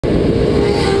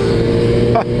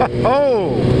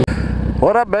Oh,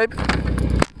 what up, baby?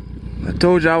 I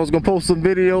told y'all I was gonna post some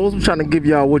videos. I'm trying to give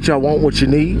y'all what y'all want, what you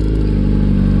need.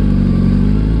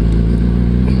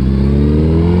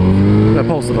 I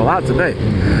posted a lot today.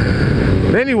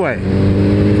 But anyway,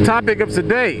 the topic of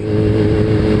today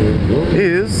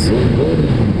is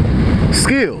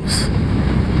skills.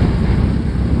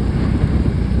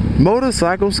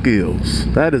 Motorcycle skills.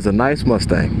 That is a nice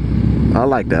Mustang. I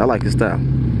like that. I like his style.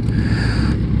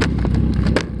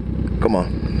 Come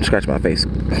on, scratch my face.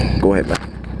 Go ahead, man.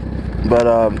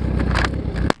 But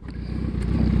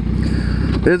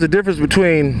there's a difference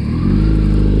between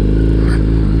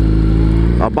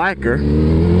a biker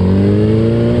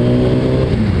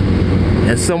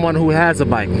and someone who has a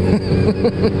bike.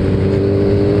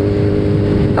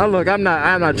 Now look, I'm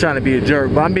not trying to be a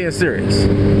jerk, but I'm being serious.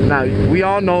 Now we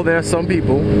all know there are some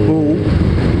people who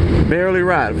barely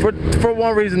ride for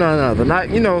one reason or another. Not,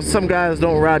 you know, some guys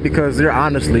don't ride because they're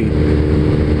honestly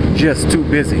just too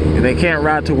busy and they can't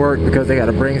ride to work because they got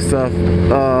to bring stuff.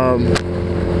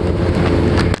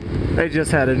 They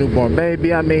just had a newborn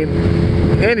baby. I mean,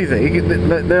 anything.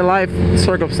 Their life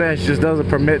circumstance just doesn't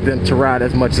permit them to ride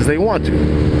as much as they want to.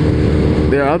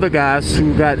 There are other guys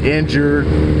who got injured,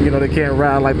 you know, they can't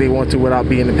ride like they want to without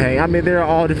being in pain. I mean, there are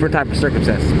all different types of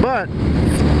circumstances, but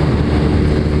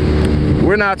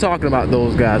we're not talking about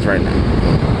those guys right now.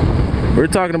 We're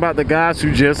talking about the guys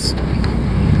who just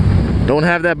don't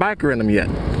have that biker in them yet.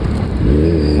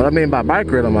 What I mean by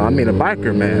biker in them, I mean a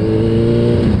biker, man.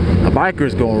 A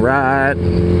biker's gonna ride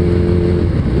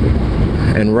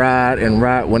and ride and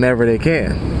ride whenever they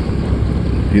can.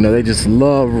 You know, they just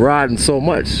love riding so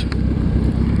much.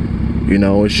 You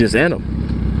know, it's just in them.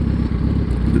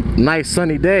 Nice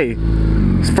sunny day,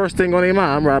 it's the first thing on their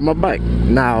mind, I'm riding my bike.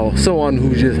 Now, someone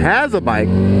who just has a bike,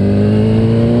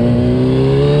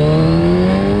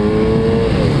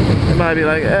 they might be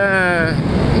like, I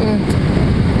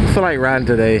feel like riding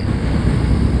today.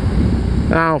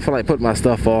 I don't feel like putting my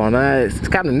stuff on. It's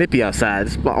kind of nippy outside.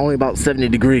 It's only about 70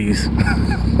 degrees.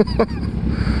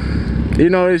 You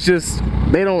know, it's just,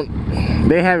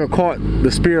 they haven't caught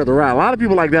the spirit of the ride. A lot of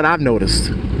people like that, I've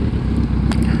noticed,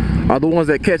 are the ones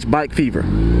that catch bike fever.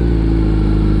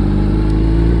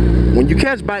 When you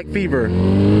catch bike fever,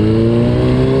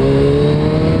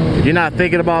 you're not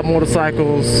thinking about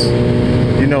motorcycles,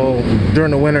 you know,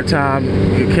 during the winter time,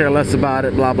 you care less about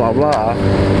it, blah, blah, blah.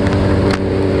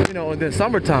 You know, and then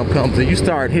summertime comes and you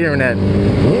start hearing that,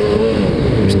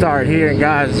 you start hearing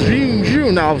guys, zoom,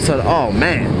 zoom, now all of a sudden, oh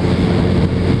man,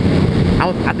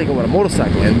 I think I want a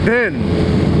motorcycle. And then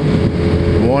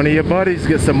one of your buddies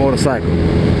gets a motorcycle.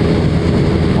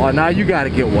 Oh, now you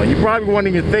gotta get one. You probably weren't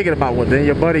even thinking about one, then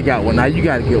your buddy got one, now you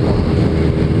gotta get one.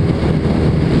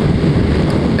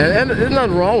 And there's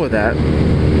nothing wrong with that.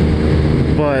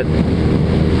 But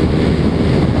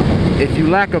if you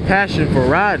lack a passion for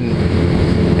riding,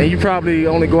 and you probably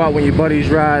only go out when your buddies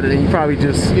ride, and you probably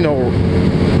just, you know,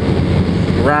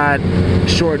 ride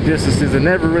short distances and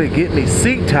never really get any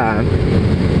seat time,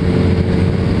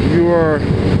 you're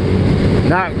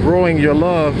not growing your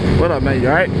love. What up, man? You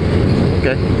all right?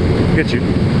 Okay, get you.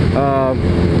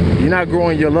 You're not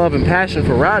growing your love and passion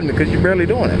for riding because you're barely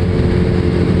doing it.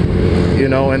 You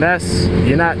know, and that's,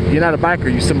 you're not a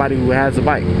biker, you're somebody who has a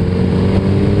bike.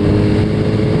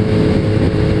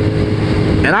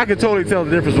 And I can totally tell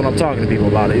the difference when I'm talking to people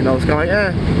about it. You know, it's kind of like,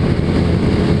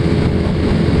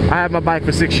 I had my bike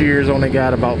for 6 years, only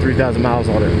got about 3,000 miles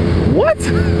on it. What?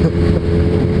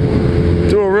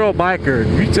 To a real biker,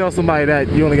 you tell somebody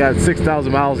that you only got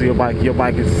 6,000 miles on your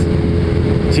bike is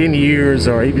 10 years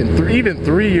or even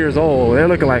 3 years old, they're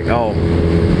looking like, oh,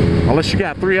 unless you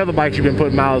got 3 other bikes you've been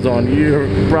putting miles on, you're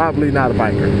probably not a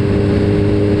biker.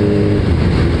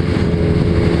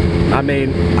 I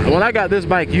mean, when I got this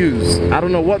bike used, I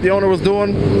don't know what the owner was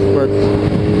doing, but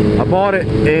I bought it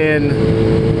in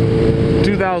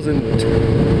 2000.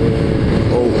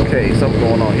 Okay, something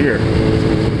going on here.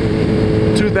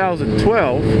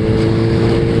 2012.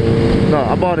 No,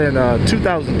 I bought it in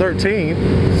 2013,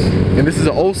 and this is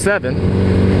an 07.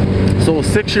 So it was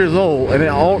 6 years old, and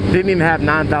it didn't even have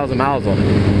 9,000 miles on it.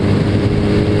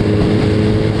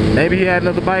 Maybe he had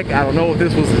another bike. I don't know if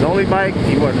this was his only bike.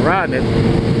 He wasn't riding it.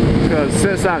 Because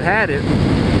since I've had it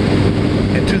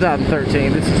in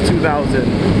 2013, this is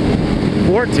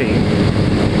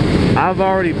 2014, I've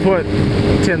already put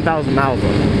 10,000 miles on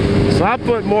it. So I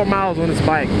put more miles on this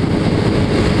bike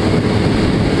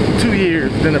 2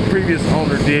 years than the previous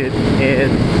owner did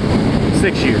in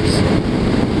 6 years.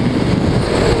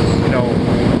 You know,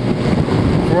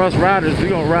 for us riders, we're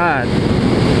gonna ride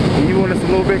Even when it's a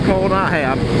little bit cold out, hey,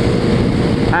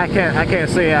 I can't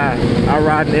say I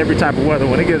ride in every type of weather.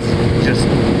 When it gets just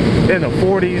in the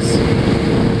 40s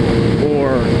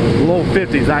or low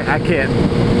 50s, I can't.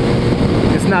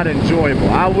 It's not enjoyable.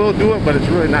 I will do it, but it's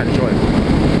really not enjoyable.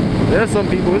 There's some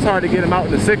people, it's hard to get them out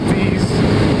in the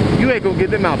 60s. You ain't gonna get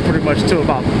them out pretty much till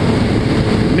about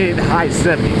mid-high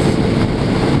 70s.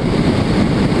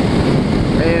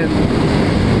 And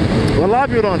what a lot of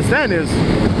people don't understand is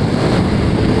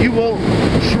you won't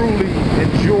truly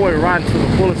enjoy riding to the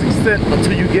fullest extent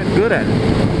until you get good at it.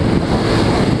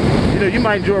 You know, you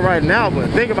might enjoy riding now, but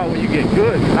think about when you get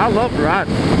good. I loved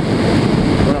riding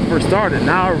when I first started.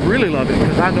 Now I really love it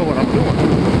because I know what I'm doing.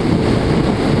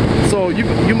 So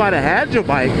you might have had your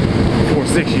bike for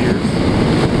 6 years,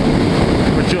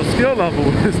 but your skill level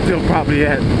is still probably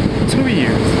at 2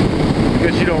 years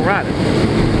because you don't ride it.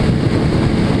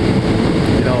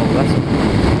 You know,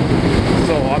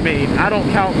 so I mean, I don't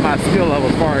count my skill level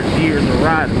as far as years of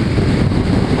riding.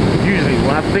 Usually,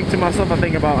 when I think to myself, I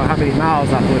think about how many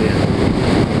miles I put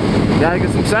in. Gotta get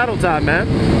some saddle time, man.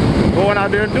 Going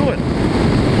out there and do it.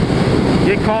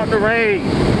 Get caught in the rain,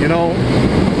 you know.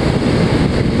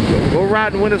 Go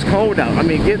riding when it's cold out. I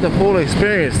mean, get the full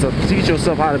experience to teach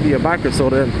yourself how to be a biker, so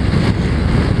then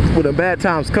when the bad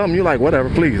times come, you're like, whatever,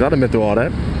 please, I done been through all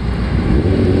that.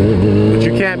 But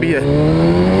you can't be a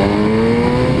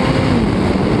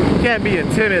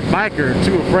timid biker,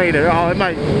 too afraid of, oh, it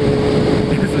might,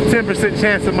 it's a 10%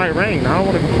 chance it might rain. I don't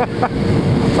want to go.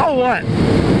 So what?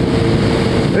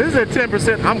 If it says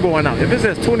 10%, I'm going out. If it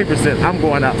says 20%, I'm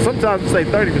going out. Sometimes it say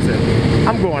 30%,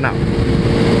 I'm going out.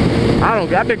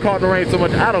 I've been caught in the rain so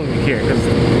much, I don't even care. Because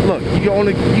look, you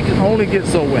can only get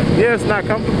so wet. Yeah, it's not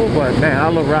comfortable, but man, I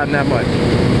love riding that much.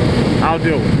 I'll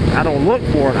do it. I don't look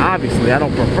for it, obviously. I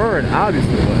don't prefer it,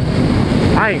 obviously, but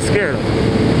I ain't scared of it.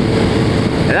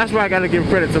 And that's why I gotta give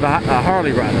credit to the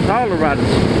Harley riders. The Harley riders,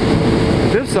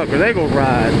 them suckers, they go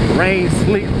ride rain,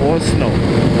 sleet, or snow.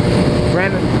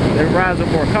 Granted, their rides are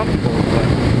more comfortable, but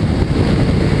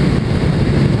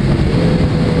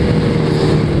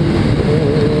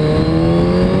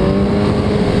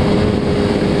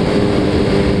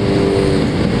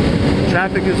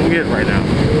traffic is weird right now.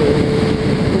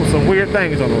 There's some weird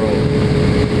things on the road.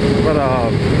 But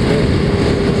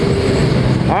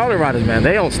Harley riders, man,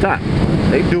 they don't stop.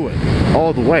 They do it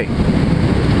all the way.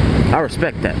 I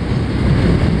respect that.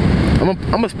 I'm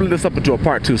gonna split this up into a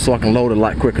part 2 so I can load it a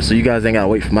lot quicker so you guys ain't gotta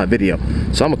wait for my video.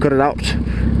 So I'm gonna cut it out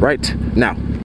right now.